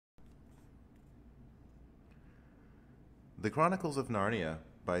The Chronicles of Narnia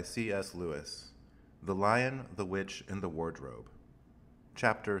by C.S. Lewis. The Lion, the Witch, and the Wardrobe.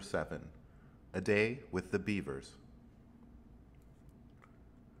 Chapter 7. A Day with the Beavers.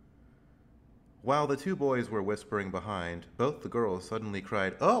 While the two boys were whispering behind, both the girls suddenly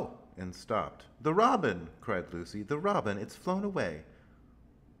cried, "Oh!" and stopped. "The robin!" cried Lucy. "The robin! It's flown away!"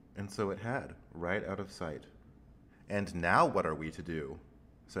 And so it had, right out of sight. "And now what are we to do?"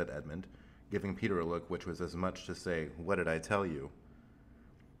 said Edmund, giving Peter a look which was as much to say, "What did I tell you?"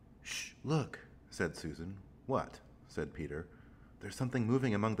 "Shh, look," said Susan. "What?" said Peter. "There's something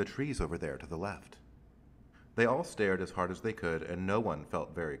moving among the trees over there to the left." They all stared as hard as they could, and no one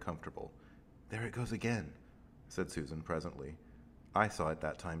felt very comfortable. "There it goes again," said Susan presently. "I saw it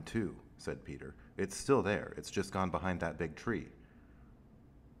that time too," said Peter. "It's still there. It's just gone behind that big tree."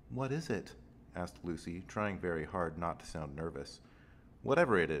 "What is it?" asked Lucy, trying very hard not to sound nervous.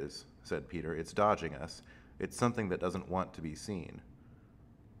 "Whatever it is," said Peter, "it's dodging us. It's something that doesn't want to be seen."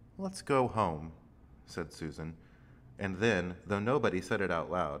 "Let's go home," said Susan. And then, though nobody said it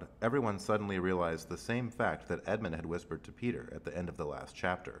out loud, everyone suddenly realized the same fact that Edmund had whispered to Peter at the end of the last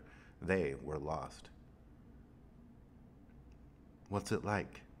chapter. They were lost. "What's it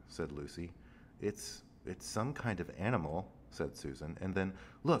like?" said Lucy. It's some kind of animal," said Susan, and then,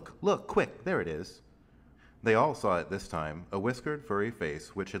 look, quick, there it is." They all saw it this time, a whiskered, furry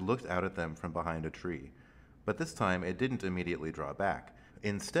face which had looked out at them from behind a tree. But this time it didn't immediately draw back.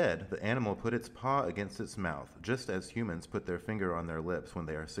 Instead, the animal put its paw against its mouth, just as humans put their finger on their lips when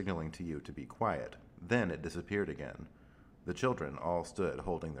they are signaling to you to be quiet. Then it disappeared again. The children all stood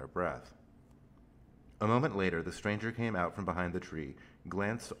holding their breath. A moment later, the stranger came out from behind the tree,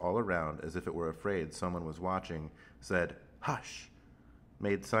 glanced all around as if it were afraid someone was watching, said, "Hush!"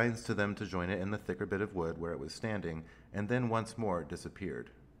 made signs to them to join it in the thicker bit of wood where it was standing, and then once more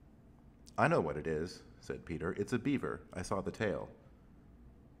disappeared. "I know what it is," said Peter. "It's a beaver. I saw the tail."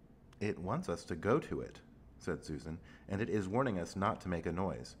 "It wants us to go to it," said Susan, "and it is warning us not to make a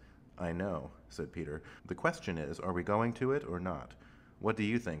noise." "I know," said Peter. "The question is, are we going to it or not? What do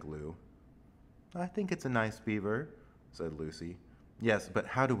you think, Lou?" "I think it's a nice beaver," said Lucy. "Yes, but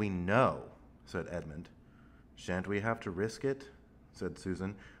how do we know?" said Edmund. "Shan't we have to risk it?" said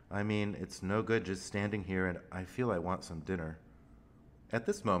Susan. "I mean, it's no good just standing here, and I feel I want some dinner." At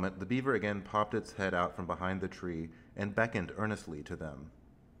this moment, the beaver again popped its head out from behind the tree and beckoned earnestly to them.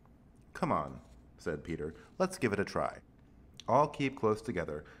 "Come on," said Peter. "Let's give it a try. All keep close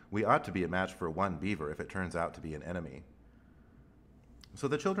together. We ought to be a match for one beaver if it turns out to be an enemy." So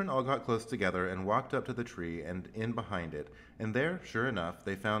the children all got close together and walked up to the tree and in behind it, and there, sure enough,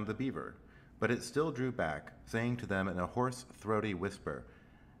 they found the beaver. But it still drew back, saying to them in a hoarse, throaty whisper,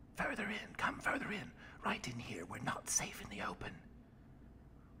 "Further in, come further in. Right in here, we're not safe in the open."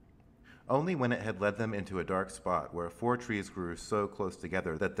 Only when it had led them into a dark spot where 4 trees grew so close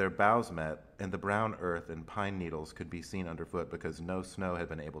together that their boughs met and the brown earth and pine needles could be seen underfoot because no snow had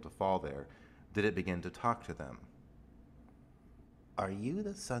been able to fall there, did it begin to talk to them. "Are you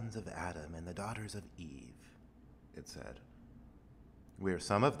the sons of Adam and the daughters of Eve?" it said. "We're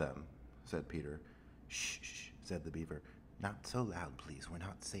some of them," said Peter. "Shh," said the beaver. "Not so loud, please. We're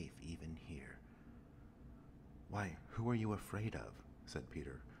not safe even here." "Why, who are you afraid of?" said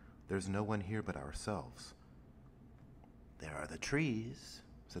Peter. "There's no one here but ourselves." "There are the trees,"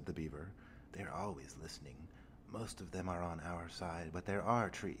 said the beaver. "They're always listening. Most of them are on our side, but there are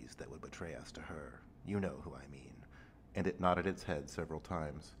trees that would betray us to her. You know who I mean." And it nodded its head several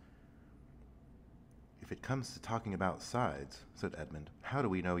times. "If it comes to talking about sides," said Edmund, "how do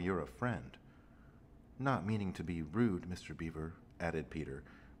we know you're a friend?" "Not meaning to be rude, Mr. Beaver," added Peter,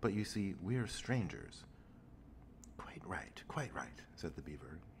 "but you see, we're strangers." Quite right," said the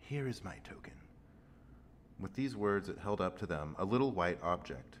beaver. "Here is my token." With these words it held up to them a little white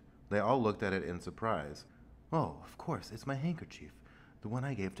object. They all looked at it in surprise. "Oh, of course, it's my handkerchief, the one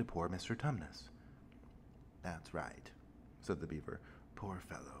I gave to poor Mr. Tumnus." "That's right," said the beaver. "Poor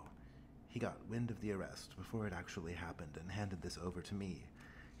fellow. He got wind of the arrest before it actually happened and handed this over to me.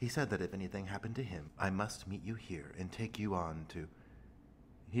 He said that if anything happened to him, I must meet you here and take you on to—"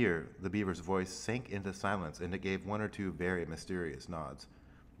 Here the beaver's voice sank into silence, and it gave 1 or 2 very mysterious nods.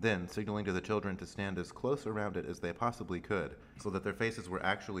 Then, signaling to the children to stand as close around it as they possibly could, so that their faces were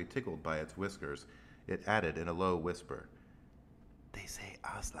actually tickled by its whiskers, it added in a low whisper, "They say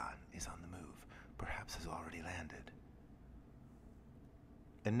Aslan is on the move. Perhaps has already landed."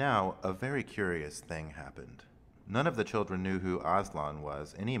 And now a very curious thing happened. None of the children knew who Aslan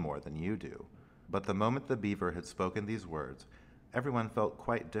was any more than you do. But the moment the beaver had spoken these words, everyone felt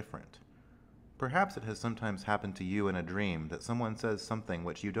quite different. Perhaps it has sometimes happened to you in a dream that someone says something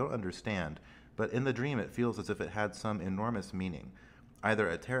which you don't understand, but in the dream it feels as if it had some enormous meaning, either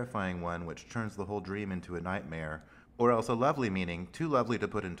a terrifying one which turns the whole dream into a nightmare, or else a lovely meaning, too lovely to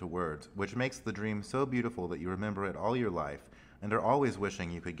put into words, which makes the dream so beautiful that you remember it all your life and are always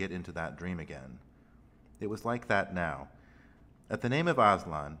wishing you could get into that dream again. It was like that now. At the name of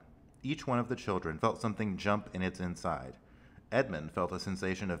Aslan, each one of the children felt something jump in its inside. Edmund felt a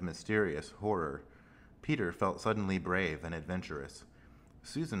sensation of mysterious horror. Peter felt suddenly brave and adventurous.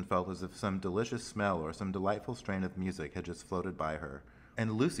 Susan felt as if some delicious smell or some delightful strain of music had just floated by her.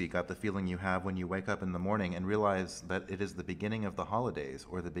 And Lucy got the feeling you have when you wake up in the morning and realize that it is the beginning of the holidays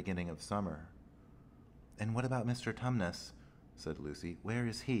or the beginning of summer. "And what about Mr. Tumnus?" said Lucy. "Where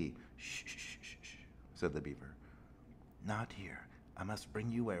is he?" "Shh, shh, shh, shh," said the beaver. "Not here. I must bring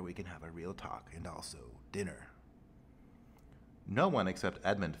you where we can have a real talk, and also dinner." No one except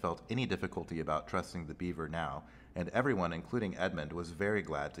Edmund felt any difficulty about trusting the beaver now, and everyone, including Edmund, was very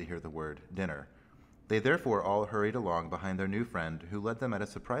glad to hear the word dinner. They therefore all hurried along behind their new friend, who led them at a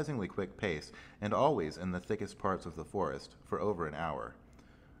surprisingly quick pace, and always in the thickest parts of the forest, for over an hour.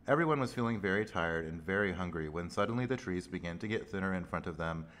 Everyone was feeling very tired and very hungry when suddenly the trees began to get thinner in front of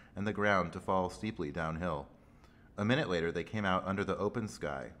them, and the ground to fall steeply downhill. A minute later they came out under the open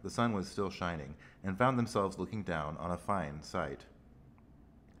sky, the sun was still shining, and found themselves looking down on a fine sight.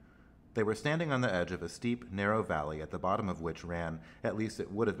 They were standing on the edge of a steep, narrow valley at the bottom of which ran, at least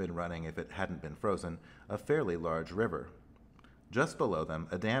it would have been running if it hadn't been frozen, a fairly large river. Just below them,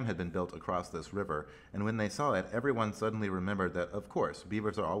 a dam had been built across this river, and when they saw it, everyone suddenly remembered that, of course,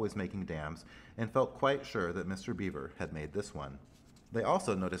 beavers are always making dams, and felt quite sure that Mr. Beaver had made this one. They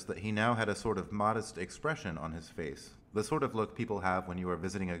also noticed that he now had a sort of modest expression on his face, the sort of look people have when you are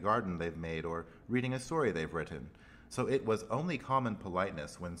visiting a garden they've made or reading a story they've written. So it was only common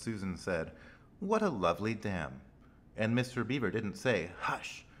politeness when Susan said, "What a lovely dam!" And Mr. Beaver didn't say,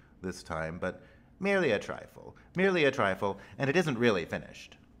 "Hush," this time, but merely a trifle, and it isn't really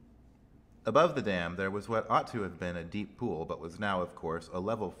finished." Above the dam there was what ought to have been a deep pool, but was now, of course, a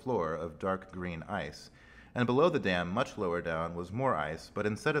level floor of dark green ice. And below the dam, much lower down, was more ice, but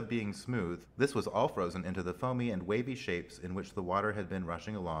instead of being smooth, this was all frozen into the foamy and wavy shapes in which the water had been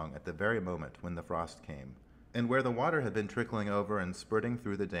rushing along at the very moment when the frost came. And where the water had been trickling over and spurting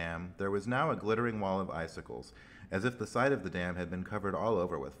through the dam, there was now a glittering wall of icicles, as if the side of the dam had been covered all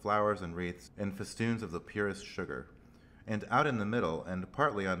over with flowers and wreaths and festoons of the purest sugar. And out in the middle, and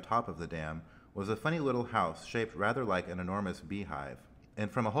partly on top of the dam, was a funny little house shaped rather like an enormous beehive. And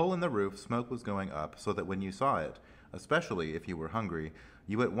from a hole in the roof smoke was going up, so that when you saw it, especially if you were hungry,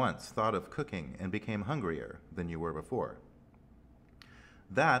 you at once thought of cooking and became hungrier than you were before.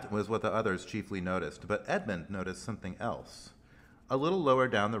 That was what the others chiefly noticed, but Edmund noticed something else. A little lower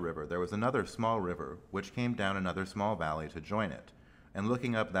down the river there was another small river, which came down another small valley to join it, and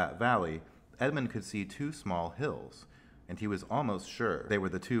looking up that valley, Edmund could see two small hills, and he was almost sure they were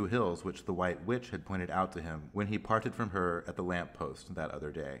the two hills which the White Witch had pointed out to him when he parted from her at the lamp-post that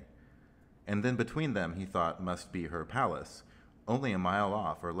other day. And then between them he thought must be her palace, only a mile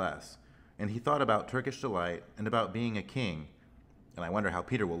off or less, and he thought about Turkish delight and about being a king. And I wonder how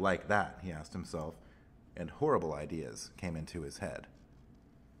Peter will like that, he asked himself, and horrible ideas came into his head.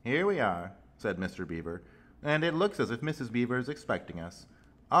 "Here we are," said Mr. Beaver, "and it looks as if Mrs. Beaver is expecting us.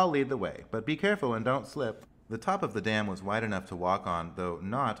 I'll lead the way, but be careful and don't slip." The top of the dam was wide enough to walk on, though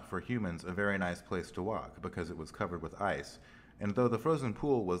not, for humans, a very nice place to walk, because it was covered with ice, and though the frozen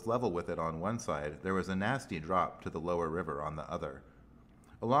pool was level with it on one side, there was a nasty drop to the lower river on the other.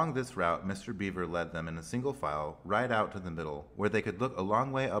 Along this route, Mr. Beaver led them in a single file right out to the middle, where they could look a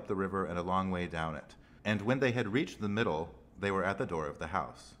long way up the river and a long way down it. And when they had reached the middle, they were at the door of the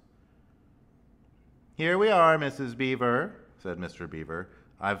house. "Here we are, Mrs. Beaver," said Mr. Beaver.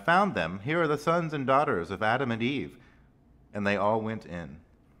 "I've found them. Here are the sons and daughters of Adam and Eve." And they all went in.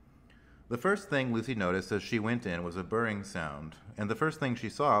 The first thing Lucy noticed as she went in was a burring sound, and the first thing she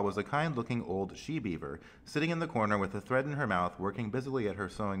saw was a kind-looking old she-beaver sitting in the corner with a thread in her mouth working busily at her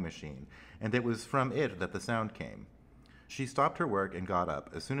sewing machine, and it was from it that the sound came. She stopped her work and got up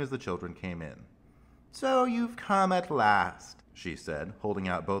as soon as the children came in. "So you've come at last," she said, holding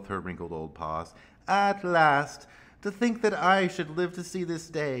out both her wrinkled old paws. "At last! To think that I should live to see this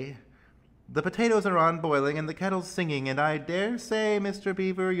day. The potatoes are on boiling and the kettle's singing, and I dare say, Mr.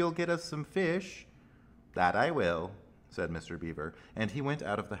 Beaver, you'll get us some fish." "That I will," said Mr. Beaver, and he went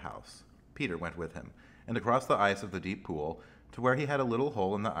out of the house. Peter went with him, and across the ice of the deep pool, to where he had a little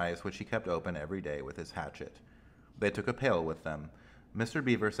hole in the ice which he kept open every day with his hatchet. They took a pail with them. Mr.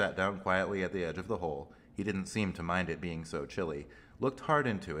 Beaver sat down quietly at the edge of the hole. He didn't seem to mind it being so chilly, looked hard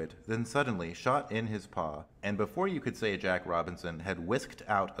into it, then suddenly shot in his paw, and before you could say Jack Robinson, had whisked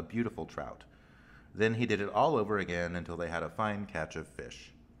out a beautiful trout. Then he did it all over again until they had a fine catch of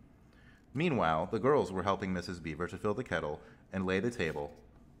fish. Meanwhile, the girls were helping Mrs. Beaver to fill the kettle and lay the table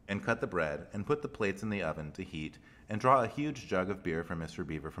and cut the bread and put the plates in the oven to heat and draw a huge jug of beer for Mr.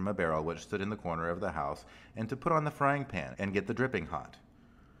 Beaver from a barrel which stood in the corner of the house and to put on the frying pan and get the dripping hot.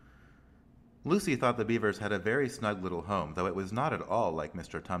 Lucy thought the Beavers had a very snug little home, though it was not at all like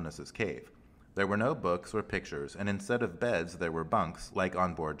Mr. Tumnus's cave. There were no books or pictures, and instead of beds there were bunks, like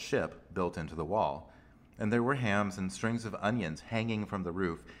on board ship, built into the wall. And there were hams and strings of onions hanging from the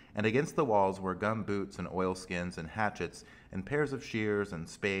roof, and against the walls were gum boots and oilskins and hatchets and pairs of shears and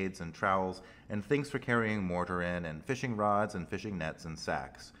spades and trowels and things for carrying mortar in and fishing rods and fishing nets and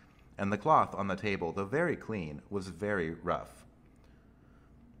sacks. And the cloth on the table, though very clean, was very rough.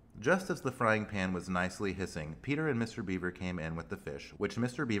 Just as the frying pan was nicely hissing, Peter and Mr. Beaver came in with the fish, which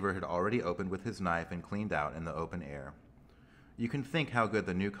Mr. Beaver had already opened with his knife and cleaned out in the open air. You can think how good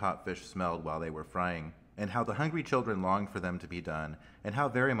the new caught fish smelled while they were frying, and how the hungry children longed for them to be done, and how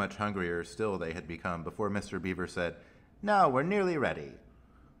very much hungrier still they had become before Mr. Beaver said, "Now we're nearly ready."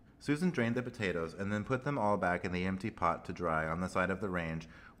 Susan drained the potatoes and then put them all back in the empty pot to dry on the side of the range,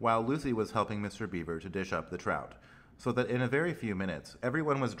 while Lucy was helping Mr. Beaver to dish up the trout, so that in a very few minutes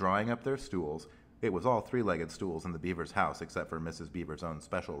everyone was drawing up their stools. It was all three-legged stools in the Beaver's house except for Mrs. Beaver's own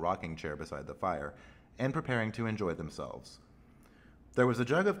special rocking chair beside the fire, and preparing to enjoy themselves. There was a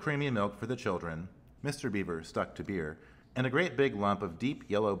jug of creamy milk for the children, Mr. Beaver stuck to beer, and a great big lump of deep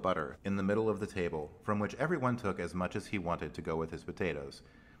yellow butter in the middle of the table, from which everyone took as much as he wanted to go with his potatoes.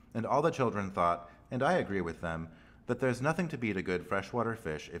 And all the children thought, and I agree with them, that there's nothing to beat a good freshwater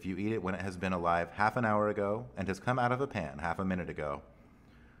fish if you eat it when it has been alive half an hour ago and has come out of a pan half a minute ago.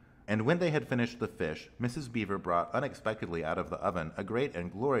 And when they had finished the fish, Mrs. Beaver brought unexpectedly out of the oven a great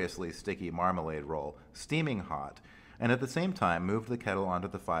and gloriously sticky marmalade roll, steaming hot, and at the same time moved the kettle onto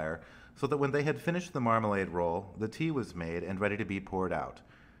the fire, so that when they had finished the marmalade roll, the tea was made and ready to be poured out.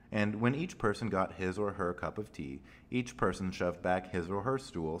 And when each person got his or her cup of tea, each person shoved back his or her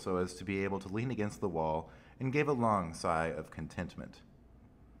stool so as to be able to lean against the wall and gave a long sigh of contentment.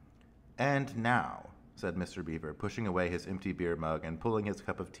 "And now," said Mr. Beaver, pushing away his empty beer mug and pulling his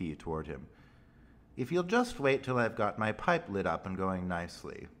cup of tea toward him, "if you'll just wait till I've got my pipe lit up and going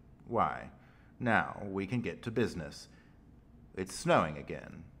nicely, why, now we can get to business. It's snowing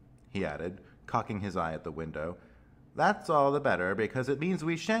again," he added, cocking his eye at the window. "That's all the better, because it means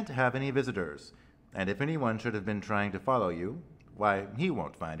we shan't have any visitors, and if anyone should have been trying to follow you, why, he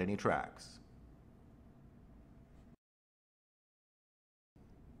won't find any tracks."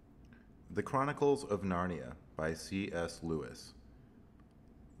 The Chronicles of Narnia by C.S. Lewis.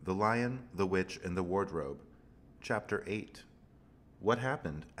 The Lion, the Witch, and the Wardrobe. Chapter 8. What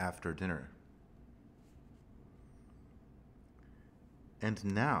Happened After Dinner. "And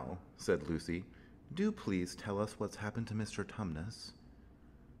now," said Lucy, "do please tell us what's happened to Mr. Tumnus."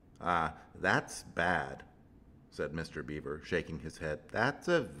 "Ah, that's bad," said Mr. Beaver, shaking his head. "That's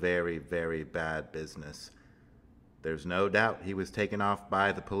a very, very bad business. There's no doubt he was taken off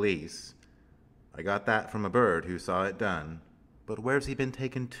by the police. I got that from a bird who saw it done." "But where's he been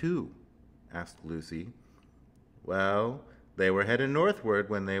taken to?" asked Lucy. "Well, they were heading northward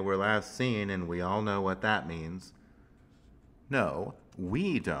when they were last seen, and we all know what that means." "No,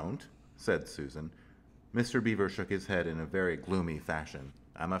 we don't," said Susan. Mr. Beaver shook his head in a very gloomy fashion.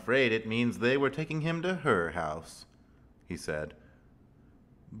 "I'm afraid it means they were taking him to her house," he said.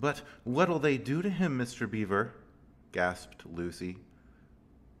 "But what'll they do to him, Mr. Beaver?" gasped Lucy.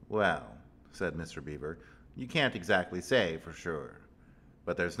 "Well," said Mr. Beaver, "you can't exactly say for sure.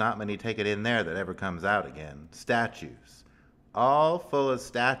 But there's not many take it in there that ever comes out again. Statues. All full of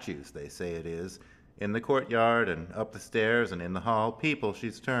statues, they say it is. In the courtyard and up the stairs and in the hall, people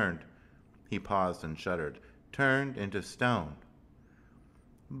she's turned." He paused and shuddered. "Turned into stone."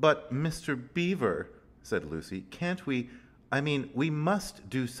 "But, Mr. Beaver," said Lucy, "can't we... we must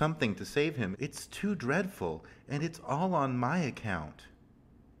do something to save him. It's too dreadful, and it's all on my account."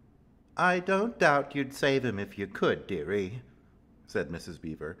 "I don't doubt you'd save him if you could, dearie," said Mrs.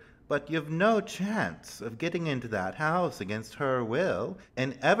 Beaver, "but you've no chance of getting into that house against her will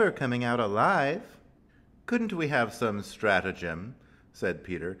and ever coming out alive." "Couldn't we have some stratagem?" said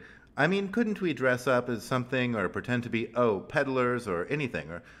Peter. Couldn't we dress up as something, or pretend to be, peddlers or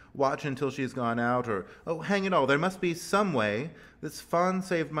anything, or watch until she's gone out, or, hang it all, there must be some way. This fawn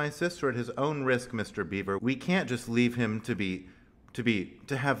saved my sister at his own risk, Mr. Beaver. We can't just leave him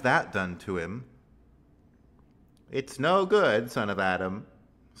to have that done to him." "It's no good, son of Adam,"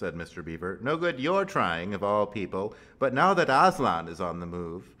 said Mr. Beaver. "No good you're trying, of all people, but now that Aslan is on the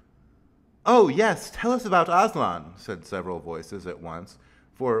move." "Oh, yes, tell us about Aslan," said several voices at once.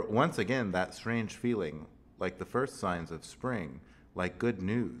 For once again that strange feeling, like the first signs of spring, like good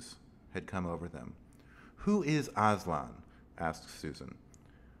news, had come over them. "Who is Aslan?" asked Susan.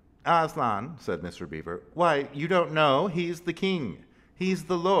 "Aslan," said Mr. Beaver. "Why, you don't know? He's the king. He's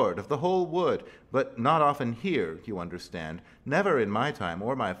the lord of the whole wood, but not often here, you understand. Never in my time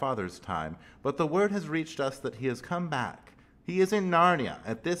or my father's time. But the word has reached us that he has come back. He is in Narnia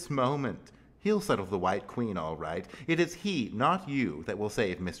at this moment. He'll settle the White Queen all right. It is he, not you, that will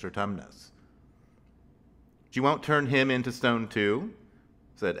save Mr. Tumnus." "You won't turn him into stone too?"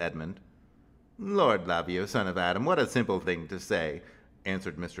 said Edmund. "Lord love you, son of Adam, what a simple thing to say,"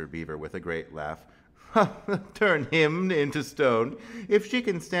 answered Mr. Beaver with a great laugh. "Turn him into stone! If she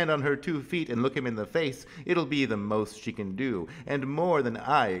can stand on her 2 feet and look him in the face, it'll be the most she can do, and more than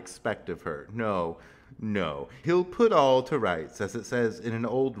I expect of her. No, no, he'll put all to rights, as it says in an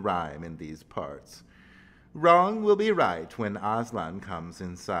old rhyme in these parts. Wrong will be right when Aslan comes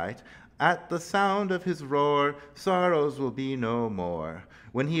in sight. At the sound of his roar, sorrows will be no more.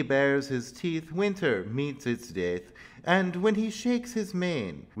 When he bares his teeth, winter meets its death, and when he shakes his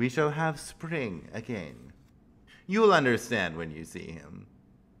mane, we shall have spring again. You'll understand when you see him."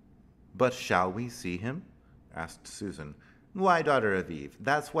 "But shall we see him?" asked Susan. "Why, daughter of Eve,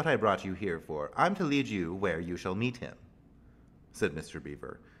 that's what I brought you here for. I'm to lead you where you shall meet him," said Mr.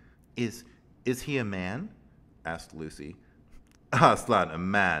 Beaver. Is he a man?" asked Lucy. "Aslan a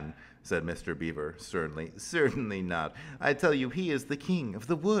man," said Mr. Beaver sternly. "Certainly not. I tell you he is the king of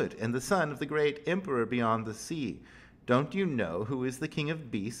the wood and the son of the great emperor beyond the sea. Don't you know who is the king of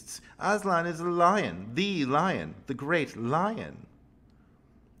beasts? Aslan is a lion, the great lion."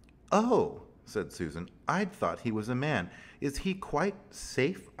 "Oh," said Susan, "I'd thought he was a man. Is he quite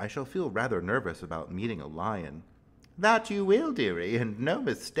safe? I shall feel rather nervous about meeting a lion." "That you will, dearie, and no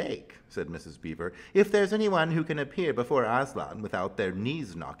mistake," said Mrs. Beaver. "If there's anyone who can appear before Aslan without their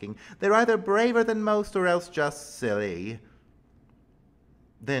knees knocking, they're either braver than most or else just silly."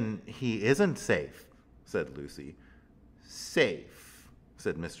 "Then he isn't safe," said Lucy. "Safe,"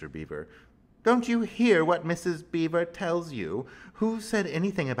 said Mr. Beaver. "Don't you hear what Mrs. Beaver tells you? Who said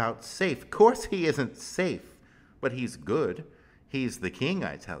anything about safe? Course he isn't safe, but he's good. He's the king,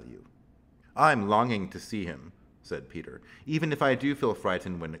 I tell you." "I'm longing to see him," said Peter, "even if I do feel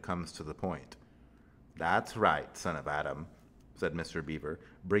frightened when it comes to the point." "That's right, son of Adam," said Mr. Beaver,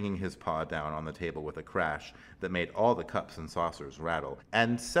 bringing his paw down on the table with a crash that made all the cups and saucers rattle.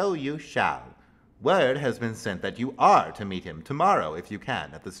 "And so you shall. Word has been sent that you are to meet him tomorrow, if you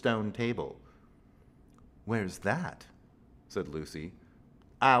can, at the stone table." "Where's that?" said Lucy.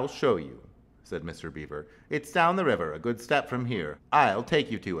 "I'll show you," said Mr. Beaver. "It's down the river, a good step from here. I'll take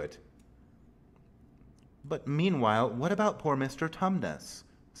you to it." "But meanwhile, what about poor Mr. Tumnus?"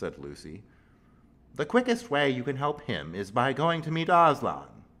 said Lucy. "The quickest way you can help him is by going to meet Aslan,"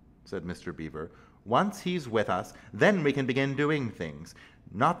 said Mr. Beaver. "Once he's with us, then we can begin doing things.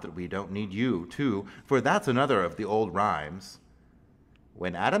 Not that we don't need you, too, for that's another of the old rhymes.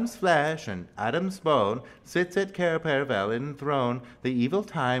 When Adam's flesh and Adam's bone sits at Cair-Paravel enthroned, the evil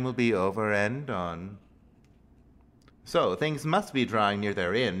time will be over and done. So things must be drawing near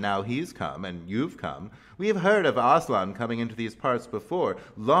their end, now he's come and you've come. We have heard of Aslan coming into these parts before,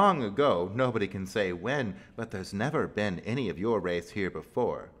 long ago, nobody can say when, but there's never been any of your race here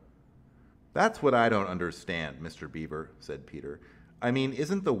before." "That's what I don't understand, Mr. Beaver," said Peter. "I mean,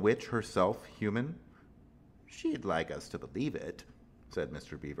 isn't the witch herself human?" "She'd like us to believe it," said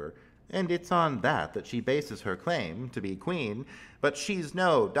Mr. Beaver, "and it's on that she bases her claim to be queen, but she's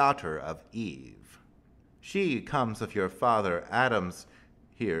no daughter of Eve. She comes of your father Adam's,"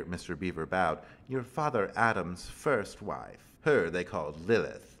 here Mr. Beaver bowed, "your father Adam's first wife. Her they called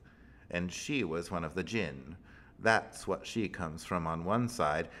Lilith, and she was one of the Jinn. That's what she comes from on one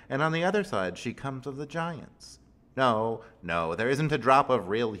side, and on the other side she comes of the giants. No, no, there isn't a drop of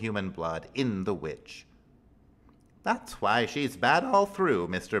real human blood in the witch." "That's why she's bad all through,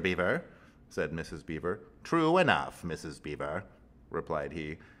 Mr. Beaver," said Mrs. Beaver. "True enough, Mrs. Beaver," replied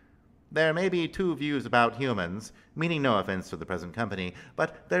he. "There may be 2 views about humans, meaning no offense to the present company,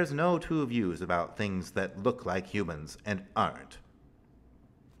 but there's no 2 views about things that look like humans and aren't."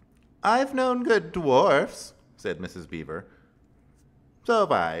 "I've known good dwarfs," said Mrs. Beaver. "So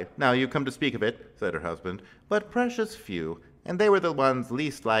have I, now you come to speak of it," said her husband, "but precious few, and they were the ones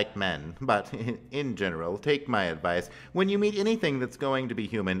least like men. But, in general, take my advice. When you meet anything that's going to be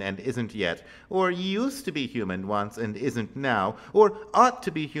human and isn't yet, or used to be human once and isn't now, or ought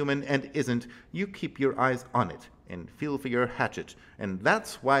to be human and isn't, you keep your eyes on it and feel for your hatchet, and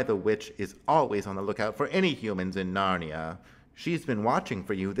that's why the witch is always on the lookout for any humans in Narnia. She's been watching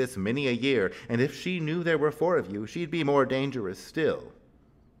for you this many a year, and if she knew there were 4 of you, she'd be more dangerous still."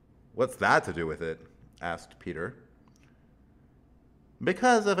 "What's that to do with it?" asked Peter.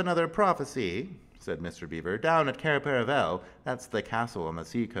 "Because of another prophecy," said Mr. Beaver, "down at Cair Paravel, that's the castle on the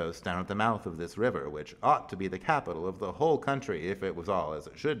sea-coast down at the mouth of this river, which ought to be the capital of the whole country if it was all as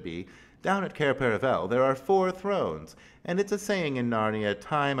it should be. Down at Cair Paravel there are 4 thrones, and it's a saying in Narnia,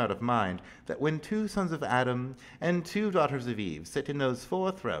 time out of mind, that when 2 sons of Adam and 2 daughters of Eve sit in those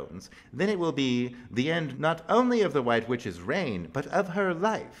 4 thrones, then it will be the end not only of the White Witch's reign, but of her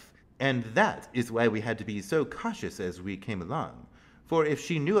life. And that is why we had to be so cautious as we came along. For if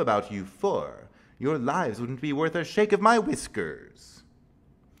she knew about you 4, your lives wouldn't be worth a shake of my whiskers."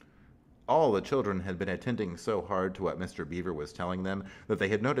 All the children had been attending so hard to what Mr. Beaver was telling them that they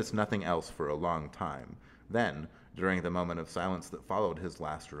had noticed nothing else for a long time. Then, during the moment of silence that followed his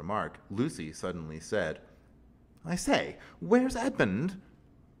last remark, Lucy suddenly said, "I say, where's Edmund?"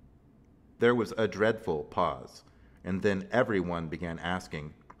 There was a dreadful pause, and then everyone began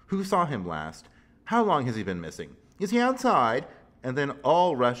asking, "Who saw him last? How long has he been missing? Is he outside?" And then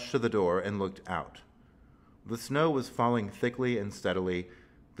all rushed to the door and looked out. The snow was falling thickly and steadily.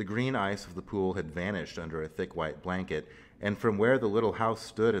 The green ice of the pool had vanished under a thick white blanket, and from where the little house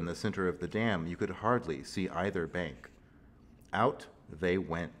stood in the center of the dam, you could hardly see either bank. Out they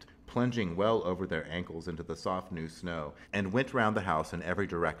went, plunging well over their ankles into the soft new snow, and went round the house in every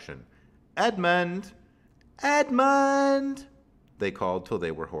direction. "Edmund! Edmund!" they called till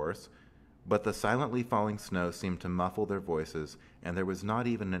they were hoarse. But the silently falling snow seemed to muffle their voices, and there was not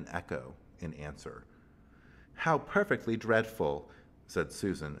even an echo in answer. "How perfectly dreadful," said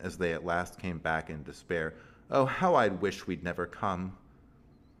Susan, as they at last came back in despair. "Oh, how I wish we'd never come."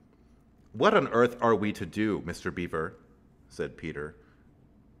 "What on earth are we to do, Mr. Beaver?" said Peter.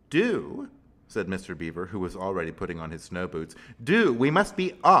 "Do?" said Mr. Beaver, who was already putting on his snow boots. "Do? We must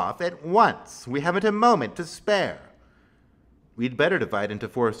be off at once. We haven't a moment to spare." "We'd better divide into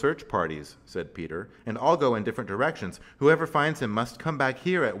 4 search parties," said Peter, "and all go in different directions. Whoever finds him must come back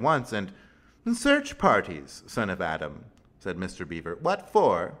here at once and—" "Search parties, son of Adam," said Mr. Beaver. "What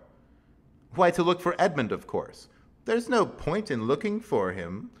for?" "Why, to look for Edmund, of course." "There's no point in looking for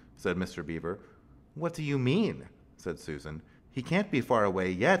him," said Mr. Beaver. "What do you mean?" said Susan. "He can't be far away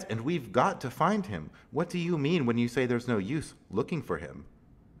yet, and we've got to find him. What do you mean when you say there's no use looking for him?"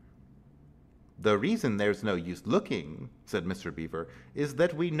 "The reason there's no use looking," said Mr. Beaver, "is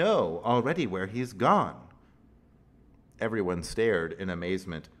that we know already where he's gone." Everyone stared in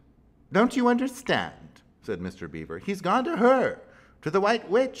amazement. "Don't you understand?" said Mr. Beaver. "He's gone to her, to the White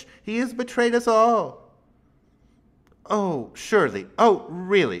Witch. He has betrayed us all." "Oh, surely, oh,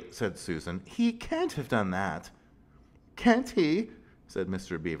 really," said Susan. "He can't have done that." "Can't he?" said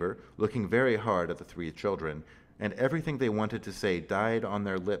Mr. Beaver, looking very hard at the 3 children, and everything they wanted to say died on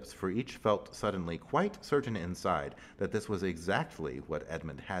their lips, for each felt suddenly quite certain inside that this was exactly what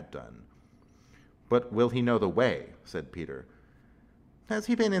Edmund had done. "But will he know the way?" said Peter. "Has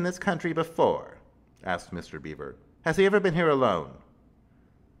he been in this country before?" asked Mr. Beaver. "Has he ever been here alone?"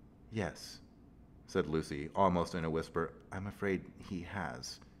 "Yes," said Lucy, almost in a whisper. "I'm afraid he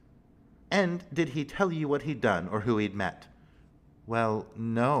has." "And did he tell you what he'd done or who he'd met?" "Well,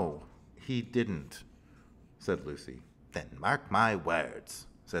 no, he didn't," said Lucy. "Then mark my words,"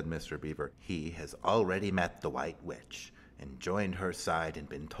 said Mr. Beaver. "He has already met the White Witch, and joined her side and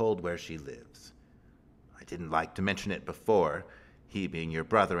been told where she lives. I didn't like to mention it before, he being your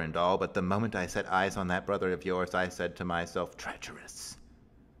brother and all, but the moment I set eyes on that brother of yours, I said to myself, treacherous.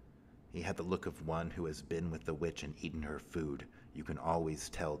 He had the look of one who has been with the witch and eaten her food. You can always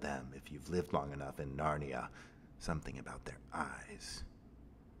tell them, if you've lived long enough in Narnia, something about their eyes."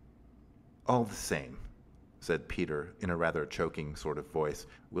 "All the same," said Peter in a rather choking sort of voice,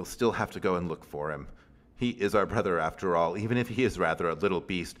 "we'll still have to go and look for him. He is our brother after all, even if he is rather a little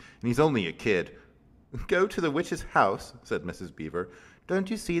beast, and he's only a kid." "Go to the witch's house," said Mrs. Beaver. "Don't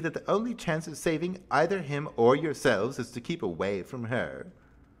you see that the only chance of saving either him or yourselves is to keep away from her?"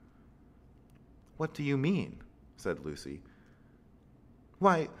 "What do you mean?" said Lucy.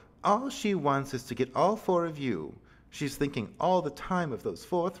 "Why, all she wants is to get all 4 of you. She's thinking all the time of those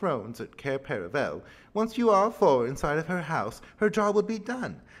 4 thrones at Cair Paravel. Once you all 4 inside of her house, her job would be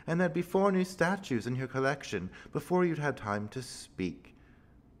done, and there'd be 4 new statues in your collection before you'd have time to speak.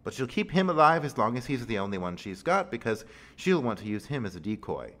 But she'll keep him alive as long as he's the only one she's got, because she'll want to use him as a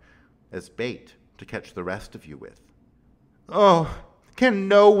decoy, as bait to catch the rest of you with." "Oh, can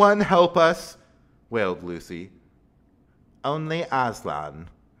no one help us?" wailed Lucy. "Only Aslan,"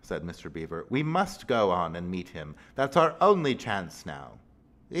 said Mr. Beaver. "We must go on and meet him. That's our only chance now."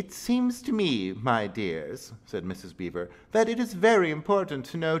 It seems to me, my dears, said Mrs. Beaver, that it is very important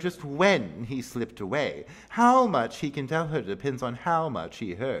to know just when he slipped away. How much he can tell her depends on how much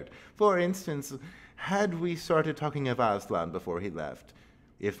he heard. For instance, had we started talking of Aslan before he left?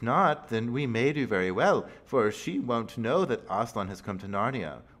 If not, then we may do very well, for she won't know that Aslan has come to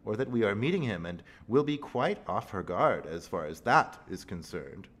Narnia, or that we are meeting him, and will be quite off her guard as far as that is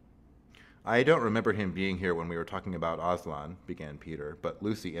concerned. I don't remember him being here when we were talking about Aslan, began Peter, but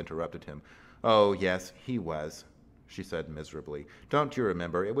Lucy interrupted him. Oh, yes, he was, she said miserably. Don't you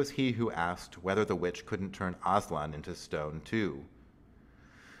remember? It was he who asked whether the witch couldn't turn Aslan into stone, too.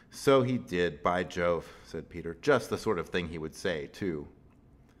 So he did, by Jove, said Peter. Just the sort of thing he would say, too.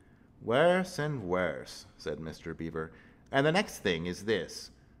 Worse and worse, said Mr. Beaver. And the next thing is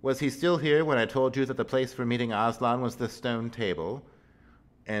this. Was he still here when I told you that the place for meeting Aslan was the stone table?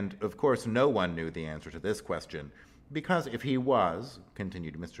 And, of course, no one knew the answer to this question, because if he was,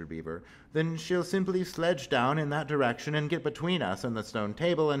 continued Mr. Beaver, then she'll simply sledge down in that direction and get between us and the stone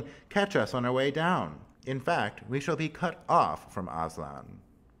table and catch us on our way down. In fact, we shall be cut off from Aslan.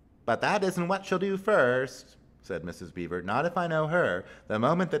 But that isn't what she'll do first, said Mrs. Beaver. Not if I know her. The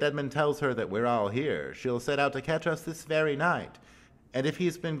moment that Edmund tells her that we're all here, she'll set out to catch us this very night. And if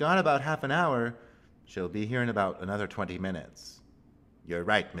he's been gone about half an hour, she'll be here in about another 20 minutes. You're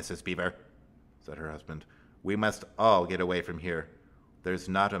right, Mrs. Beaver, said her husband. We must all get away from here. There's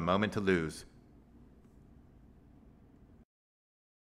not a moment to lose.